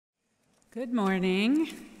Good morning.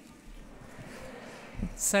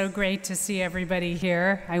 So great to see everybody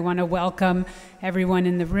here. I want to welcome everyone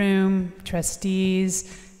in the room, trustees,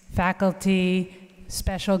 faculty,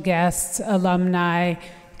 special guests, alumni,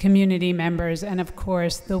 community members, and of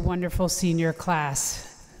course, the wonderful senior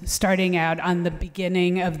class, starting out on the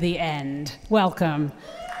beginning of the end. Welcome.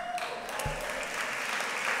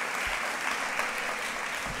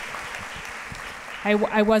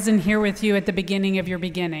 I wasn't here with you at the beginning of your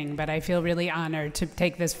beginning, but I feel really honored to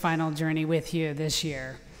take this final journey with you this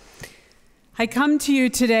year. I come to you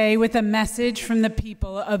today with a message from the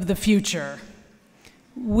people of the future.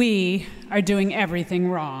 We are doing everything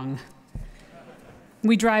wrong.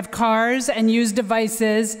 We drive cars and use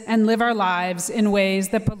devices and live our lives in ways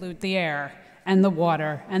that pollute the air and the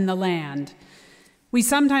water and the land. We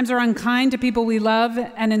sometimes are unkind to people we love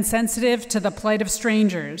and insensitive to the plight of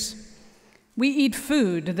strangers. We eat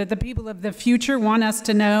food that the people of the future want us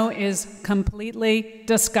to know is completely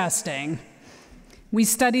disgusting. We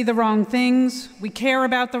study the wrong things, we care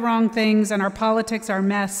about the wrong things, and our politics are a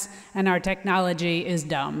mess, and our technology is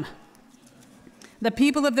dumb. The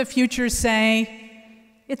people of the future say,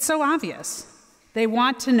 it's so obvious. They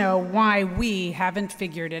want to know why we haven't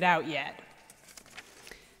figured it out yet.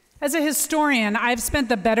 As a historian, I've spent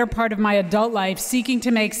the better part of my adult life seeking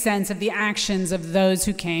to make sense of the actions of those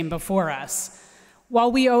who came before us.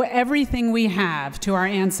 While we owe everything we have to our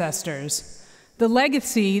ancestors, the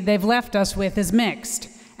legacy they've left us with is mixed,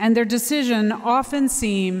 and their decision often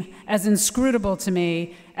seem as inscrutable to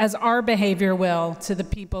me as our behavior will to the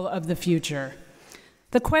people of the future.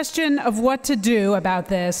 The question of what to do about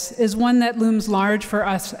this is one that looms large for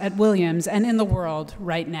us at Williams and in the world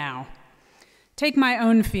right now. Take my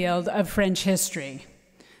own field of French history.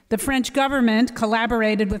 The French government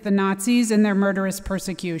collaborated with the Nazis in their murderous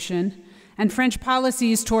persecution, and French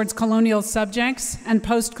policies towards colonial subjects and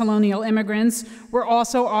post-colonial immigrants were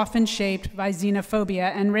also often shaped by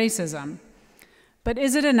xenophobia and racism. But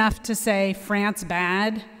is it enough to say France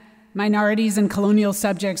bad, minorities and colonial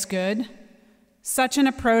subjects good? Such an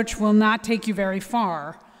approach will not take you very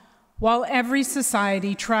far. While every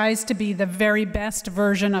society tries to be the very best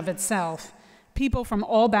version of itself, people from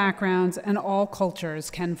all backgrounds and all cultures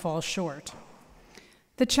can fall short.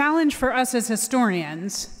 The challenge for us as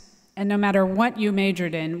historians, and no matter what you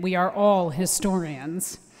majored in, we are all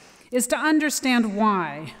historians, is to understand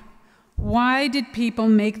why. Why did people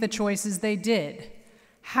make the choices they did?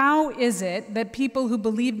 How is it that people who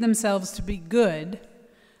believe themselves to be good,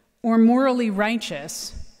 or morally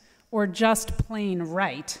righteous, or just plain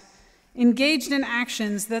right, engaged in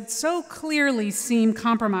actions that so clearly seem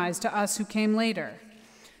compromised to us who came later?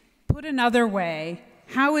 Put another way,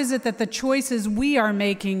 how is it that the choices we are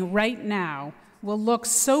making right now will look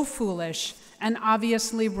so foolish and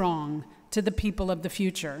obviously wrong to the people of the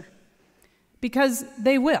future? Because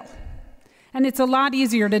they will. And it's a lot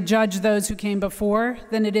easier to judge those who came before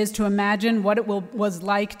than it is to imagine what it was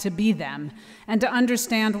like to be them and to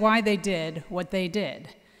understand why they did what they did.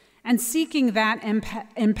 And seeking that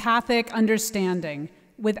empathic understanding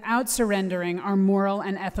without surrendering our moral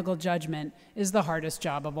and ethical judgment is the hardest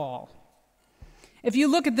job of all. If you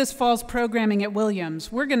look at this fall's programming at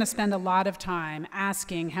Williams, we're going to spend a lot of time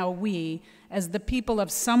asking how we, as the people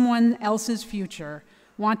of someone else's future,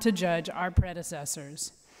 want to judge our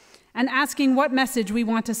predecessors, and asking what message we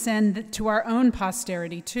want to send to our own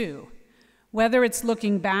posterity too, whether it's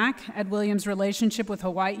looking back at Williams' relationship with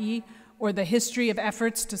Hawaii, or the history of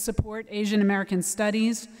efforts to support Asian American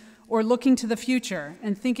studies, or looking to the future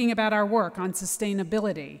and thinking about our work on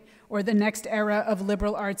sustainability, or the next era of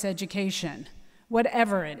liberal arts education.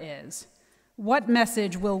 Whatever it is, what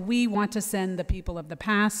message will we want to send the people of the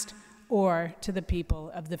past or to the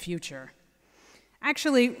people of the future?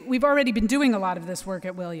 Actually, we've already been doing a lot of this work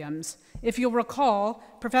at Williams. If you'll recall,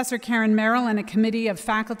 Professor Karen Merrill and a committee of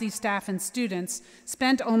faculty, staff, and students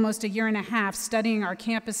spent almost a year and a half studying our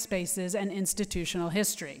campus spaces and institutional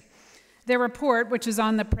history. Their report, which is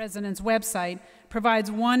on the President's website,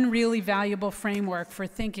 provides one really valuable framework for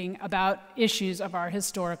thinking about issues of our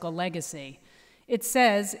historical legacy. It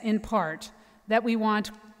says, in part, that we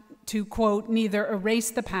want to, quote, neither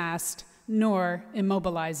erase the past nor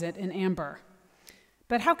immobilize it in amber.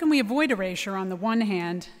 But how can we avoid erasure on the one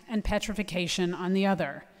hand and petrification on the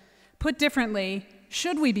other? Put differently,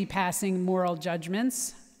 should we be passing moral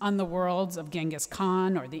judgments on the worlds of Genghis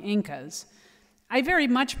Khan or the Incas? I very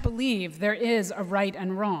much believe there is a right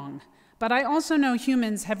and wrong, but I also know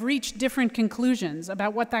humans have reached different conclusions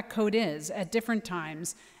about what that code is at different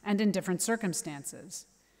times and in different circumstances.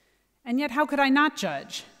 And yet, how could I not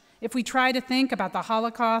judge? If we try to think about the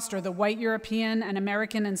Holocaust or the white European and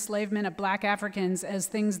American enslavement of black Africans as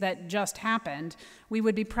things that just happened, we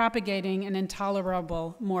would be propagating an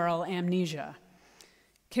intolerable moral amnesia.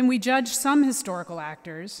 Can we judge some historical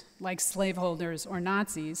actors, like slaveholders or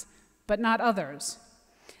Nazis, but not others?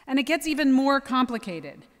 And it gets even more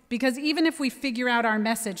complicated, because even if we figure out our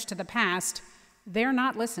message to the past, they're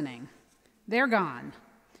not listening. They're gone.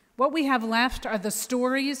 What we have left are the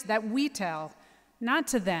stories that we tell, not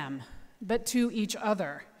to them, but to each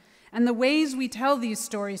other. And the ways we tell these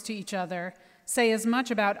stories to each other say as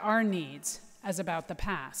much about our needs as about the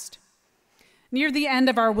past. Near the end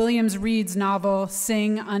of our Williams Reed's novel,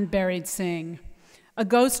 Sing, Unburied Sing, a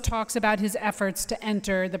ghost talks about his efforts to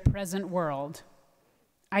enter the present world.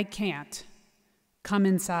 I can't. Come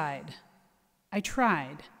inside. I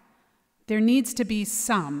tried. There needs to be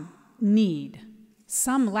some need,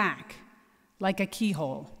 some lack, like a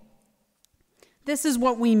keyhole. This is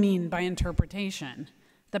what we mean by interpretation.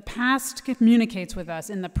 The past communicates with us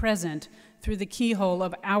in the present through the keyhole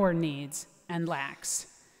of our needs and lacks.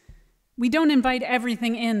 We don't invite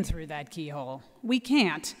everything in through that keyhole. We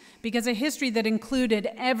can't, because a history that included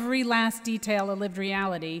every last detail of lived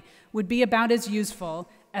reality would be about as useful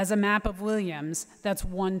as a map of Williams that's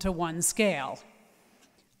 1-to-1 scale.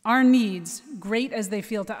 Our needs, great as they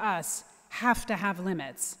feel to us, have to have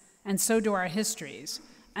limits, and so do our histories.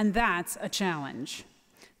 And that's a challenge.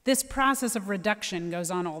 This process of reduction goes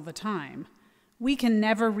on all the time. We can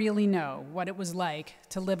never really know what it was like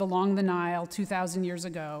to live along the Nile 2,000 years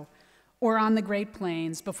ago, or on the Great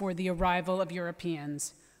Plains before the arrival of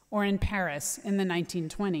Europeans, or in Paris in the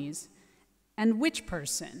 1920s, and which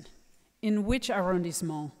person, in which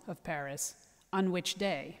arrondissement of Paris, on which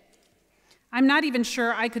day. I'm not even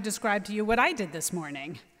sure I could describe to you what I did this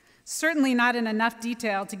morning. Certainly not in enough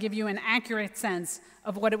detail to give you an accurate sense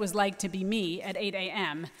of what it was like to be me at 8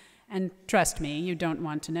 a.m., and trust me, you don't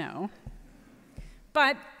want to know.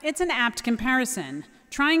 But it's an apt comparison.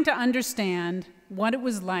 Trying to understand what it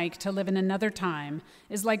was like to live in another time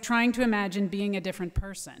is like trying to imagine being a different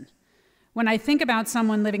person. When I think about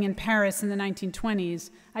someone living in Paris in the 1920s,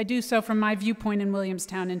 I do so from my viewpoint in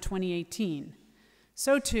Williamstown in 2018.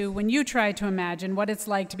 So too, when you try to imagine what it's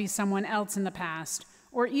like to be someone else in the past,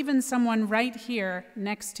 or even someone right here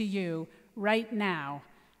next to you, right now,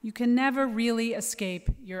 you can never really escape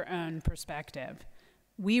your own perspective.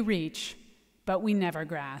 We reach, but we never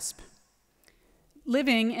grasp.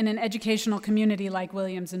 Living in an educational community like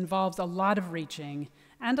Williams involves a lot of reaching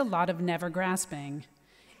and a lot of never grasping.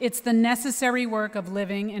 It's the necessary work of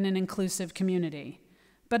living in an inclusive community,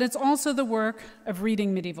 but it's also the work of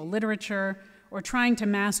reading medieval literature, or trying to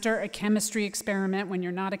master a chemistry experiment when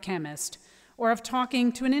you're not a chemist, or of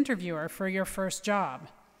talking to an interviewer for your first job.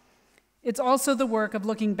 It's also the work of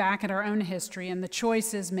looking back at our own history and the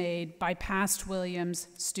choices made by past Williams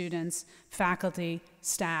students, faculty,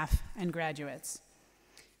 staff, and graduates.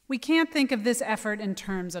 We can't think of this effort in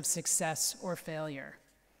terms of success or failure.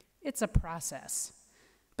 It's a process.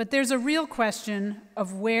 But there's a real question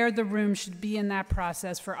of where the room should be in that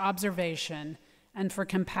process for observation and for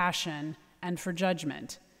compassion and for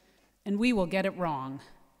judgment. And we will get it wrong.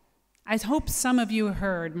 I hope some of you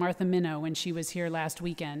heard Martha Minow when she was here last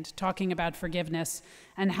weekend talking about forgiveness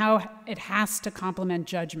and how it has to complement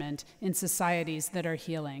judgment in societies that are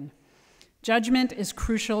healing. Judgment is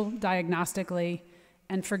crucial diagnostically,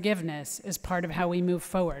 and forgiveness is part of how we move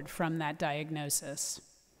forward from that diagnosis.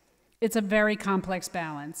 It's a very complex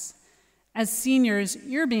balance. As seniors,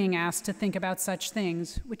 you're being asked to think about such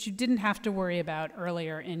things which you didn't have to worry about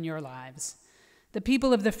earlier in your lives. The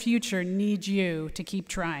people of the future need you to keep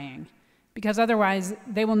trying, because otherwise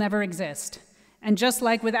they will never exist. And just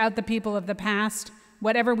like without the people of the past,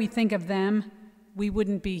 whatever we think of them, we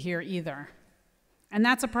wouldn't be here either. And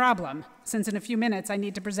that's a problem, since in a few minutes I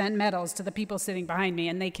need to present medals to the people sitting behind me,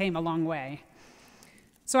 and they came a long way.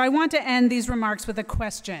 So I want to end these remarks with a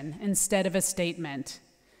question instead of a statement.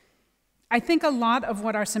 I think a lot of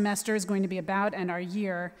what our semester is going to be about, and our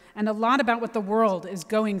year, and a lot about what the world is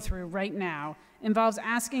going through right now, involves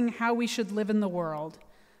asking how we should live in the world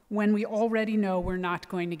when we already know we're not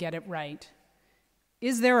going to get it right.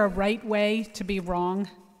 Is there a right way to be wrong?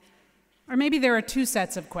 Or maybe there are two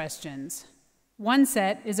sets of questions. One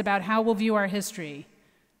set is about how we'll view our history.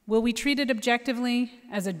 Will we treat it objectively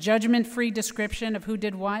as a judgment-free description of who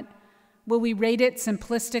did what? Will we rate it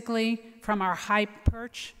simplistically from our high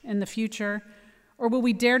perch in the future? Or will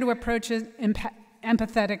we dare to approach it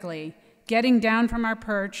empathetically, getting down from our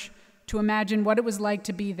perch to imagine what it was like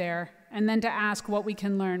to be there, and then to ask what we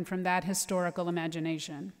can learn from that historical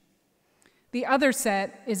imagination? The other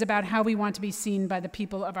set is about how we want to be seen by the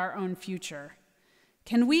people of our own future.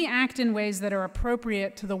 Can we act in ways that are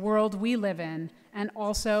appropriate to the world we live in and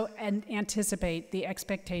also anticipate the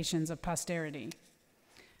expectations of posterity?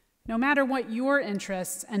 No matter what your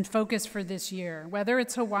interests and focus for this year, whether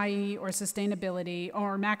it's Hawaii or sustainability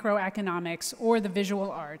or macroeconomics or the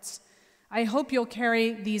visual arts, I hope you'll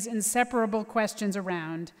carry these inseparable questions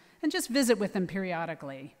around and just visit with them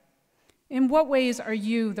periodically. In what ways are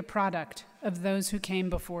you the product of those who came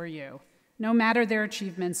before you, no matter their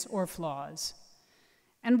achievements or flaws?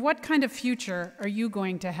 And what kind of future are you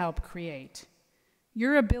going to help create?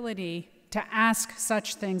 Your ability to ask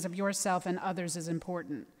such things of yourself and others is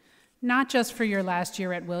important, not just for your last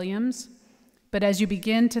year at Williams, but as you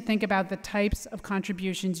begin to think about the types of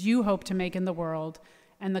contributions you hope to make in the world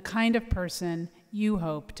and the kind of person you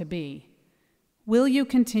hope to be. Will you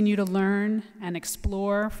continue to learn and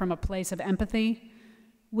explore from a place of empathy?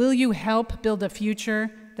 Will you help build a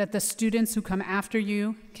future that the students who come after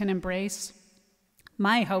you can embrace?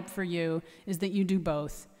 My hope for you is that you do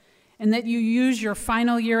both, and that you use your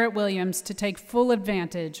final year at Williams to take full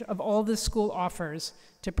advantage of all the school offers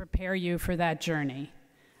to prepare you for that journey.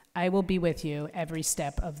 I will be with you every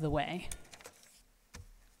step of the way.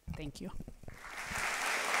 Thank you.